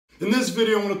In this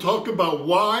video, I want to talk about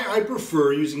why I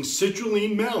prefer using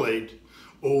citrulline malate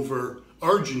over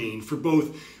arginine for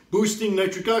both boosting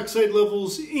nitric oxide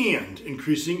levels and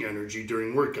increasing energy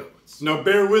during workouts. Now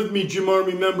bear with me, Gym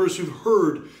Army members who've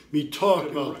heard me talk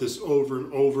about this over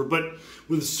and over, but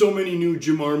with so many new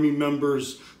Gym Army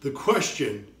members, the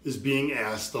question is being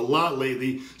asked a lot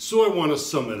lately, so I want to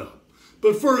sum it up.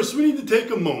 But first, we need to take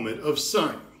a moment of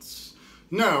science.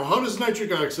 Now, how does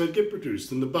nitric oxide get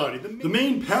produced in the body? The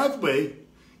main pathway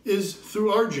is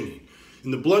through arginine.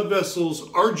 In the blood vessels,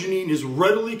 arginine is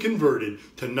readily converted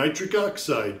to nitric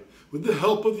oxide with the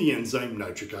help of the enzyme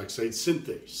nitric oxide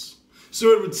synthase. So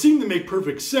it would seem to make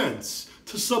perfect sense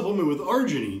to supplement with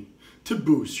arginine to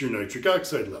boost your nitric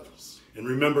oxide levels. And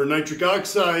remember, nitric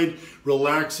oxide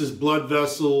relaxes blood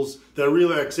vessels. That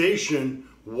relaxation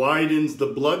widens the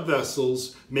blood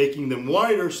vessels, making them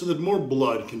wider so that more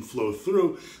blood can flow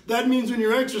through. That means when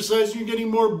you're exercising, you're getting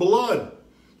more blood.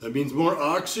 That means more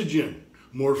oxygen,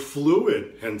 more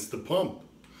fluid, hence the pump,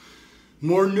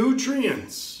 more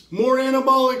nutrients, more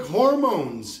anabolic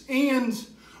hormones, and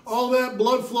all that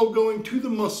blood flow going to the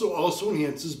muscle also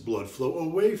enhances blood flow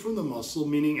away from the muscle,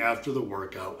 meaning after the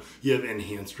workout, you have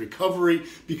enhanced recovery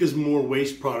because more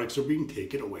waste products are being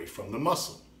taken away from the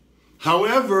muscle.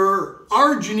 However,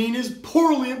 arginine is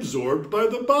poorly absorbed by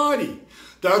the body.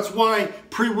 That's why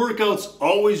pre-workouts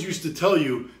always used to tell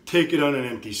you, take it on an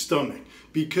empty stomach,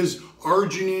 because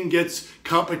arginine gets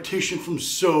competition from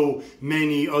so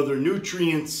many other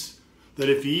nutrients that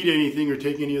if you eat anything or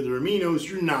take any other aminos,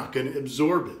 you're not going to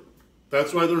absorb it.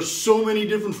 That's why there's so many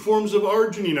different forms of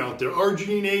arginine out there.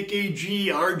 Arginine AKG,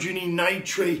 arginine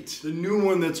nitrate, the new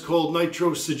one that's called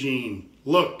nitrosogene.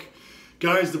 Look,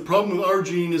 guys, the problem with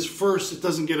arginine is first, it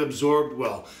doesn't get absorbed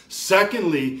well.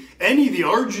 Secondly, any of the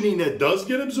arginine that does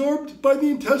get absorbed by the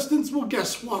intestines, well,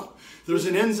 guess what? There's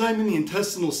an enzyme in the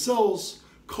intestinal cells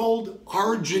called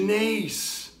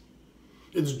arginase.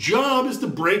 Its job is to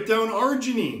break down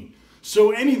arginine.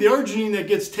 So any of the arginine that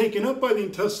gets taken up by the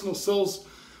intestinal cells,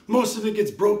 most of it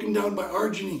gets broken down by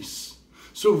arginase.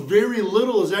 So very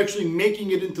little is actually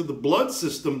making it into the blood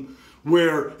system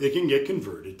where it can get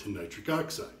converted to nitric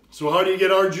oxide. So how do you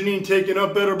get arginine taken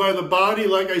up better by the body?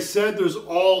 Like I said, there's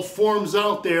all forms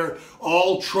out there,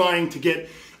 all trying to get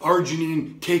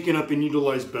arginine taken up and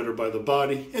utilized better by the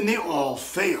body, and they all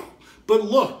fail. But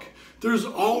look, there's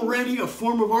already a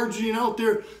form of arginine out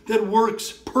there that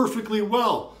works perfectly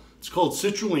well. It's called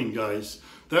citrulline, guys.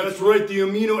 That's right, the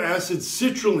amino acid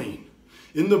citrulline.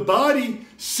 In the body,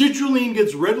 citrulline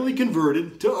gets readily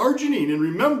converted to arginine. And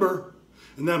remember,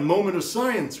 in that moment of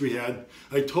science we had,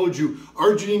 I told you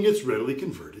arginine gets readily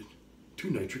converted to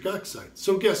nitric oxide.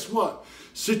 So guess what?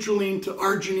 Citrulline to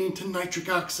arginine to nitric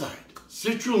oxide.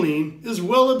 Citrulline is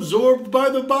well absorbed by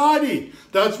the body.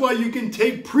 That's why you can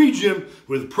take pre-gym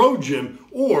with pro-gym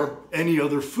or any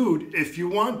other food if you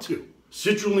want to.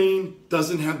 Citrulline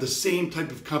doesn't have the same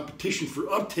type of competition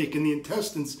for uptake in the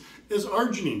intestines as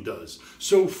arginine does.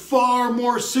 So far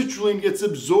more citrulline gets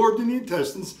absorbed in the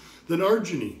intestines than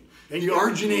arginine. And the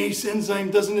arginase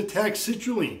enzyme doesn't attack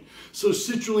citrulline. So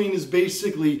citrulline is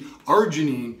basically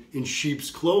arginine in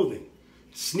sheep's clothing.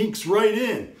 It sneaks right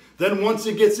in. Then once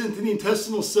it gets into the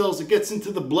intestinal cells, it gets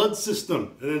into the blood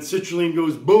system. And then citrulline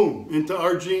goes boom, into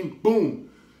arginine, boom,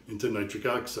 into nitric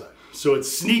oxide. So it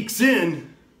sneaks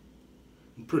in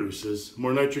and produces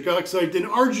more nitric oxide than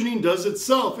arginine does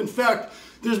itself. In fact,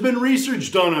 there's been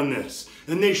research done on this.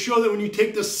 And they show that when you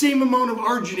take the same amount of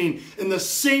arginine and the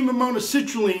same amount of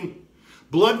citrulline,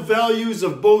 blood values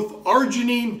of both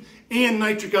arginine and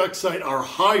nitric oxide are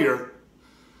higher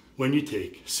when you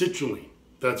take citrulline.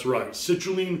 That's right,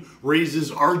 citrulline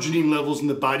raises arginine levels in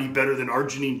the body better than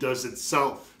arginine does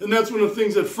itself. And that's one of the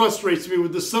things that frustrates me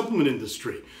with the supplement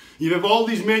industry. You have all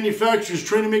these manufacturers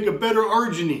trying to make a better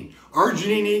arginine.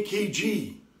 Arginine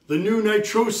AKG, the new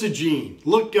nitrosogene.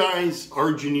 Look guys,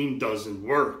 arginine doesn't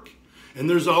work. And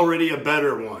there's already a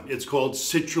better one. It's called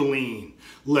citrulline.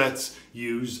 Let's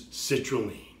use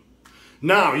citrulline.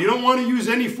 Now, you don't want to use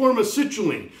any form of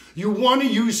citrulline. You want to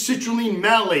use citrulline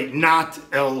malate, not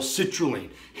L-citrulline.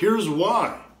 Here's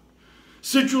why.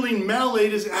 Citrulline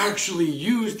malate is actually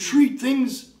used to treat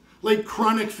things like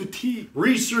chronic fatigue.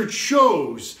 Research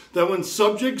shows that when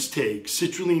subjects take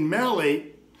citrulline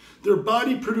malate, their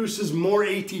body produces more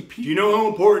ATP. Do you know how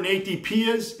important ATP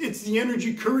is? It's the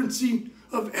energy currency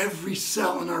of every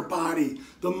cell in our body,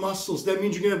 the muscles. That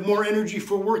means you're going to have more energy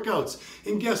for workouts.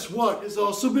 And guess what? It's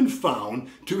also been found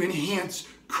to enhance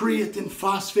creatine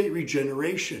phosphate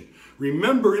regeneration.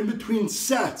 Remember, in between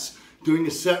sets, doing a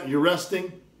set, you're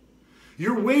resting,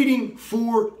 You're waiting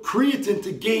for creatine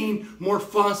to gain more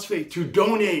phosphate to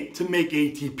donate to make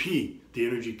ATP. the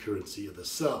energy currency of the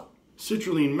cell.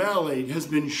 Citrulline malate has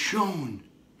been shown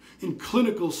in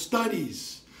clinical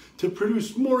studies to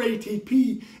produce more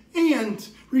ATP and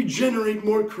regenerate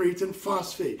more creatine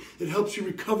phosphate. It helps you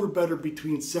recover better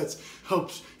between sets,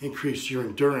 helps increase your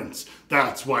endurance.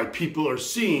 That's why people are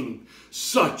seeing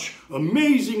such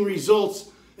amazing results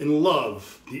and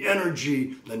love the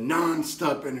energy, the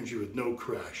non-stop energy with no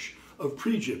crash of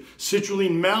pre-gym.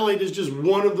 Citrulline malate is just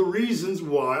one of the reasons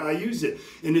why I use it.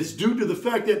 And it's due to the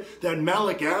fact that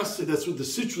malic acid, that's what the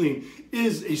citrulline,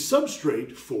 is a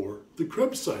substrate for the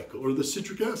Krebs cycle, or the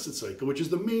citric acid cycle, which is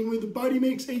the main way the body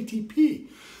makes ATP.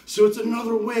 So it's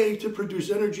another way to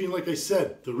produce energy. And like I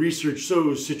said, the research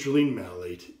shows citrulline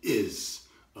malate is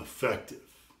effective.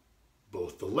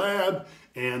 Both the lab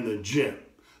and the gym.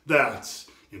 That's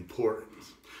important.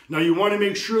 Now you want to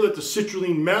make sure that the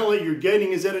citrulline malate you're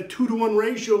getting is at a 2-to-1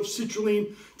 ratio of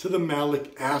citrulline to the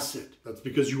malic acid. That's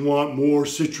because you want more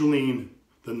citrulline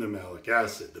than the malic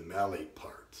acid, the malate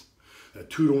part. At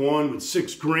 2-to-1 with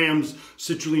 6 grams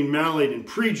citrulline malate in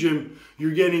pre-gym,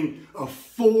 you're getting a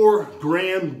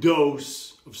 4-gram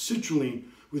dose of citrulline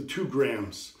with 2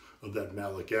 grams of that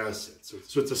malic acid.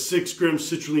 So it's a 6-gram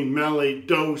citrulline malate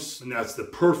dose, and that's the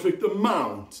perfect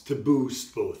amount to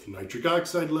boost both nitric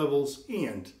oxide levels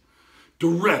and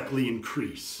directly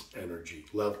increase energy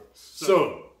levels.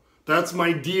 So that's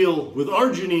my deal with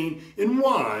arginine and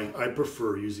why I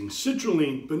prefer using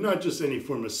citrulline, but not just any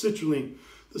form of citrulline,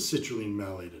 the citrulline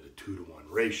malate at a 2-to-1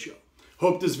 ratio.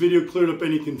 Hope this video cleared up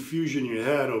any confusion you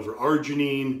had over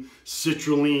arginine,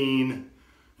 citrulline,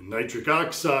 and nitric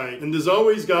oxide. And as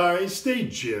always, guys, stay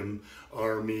gym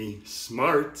army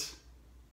smart.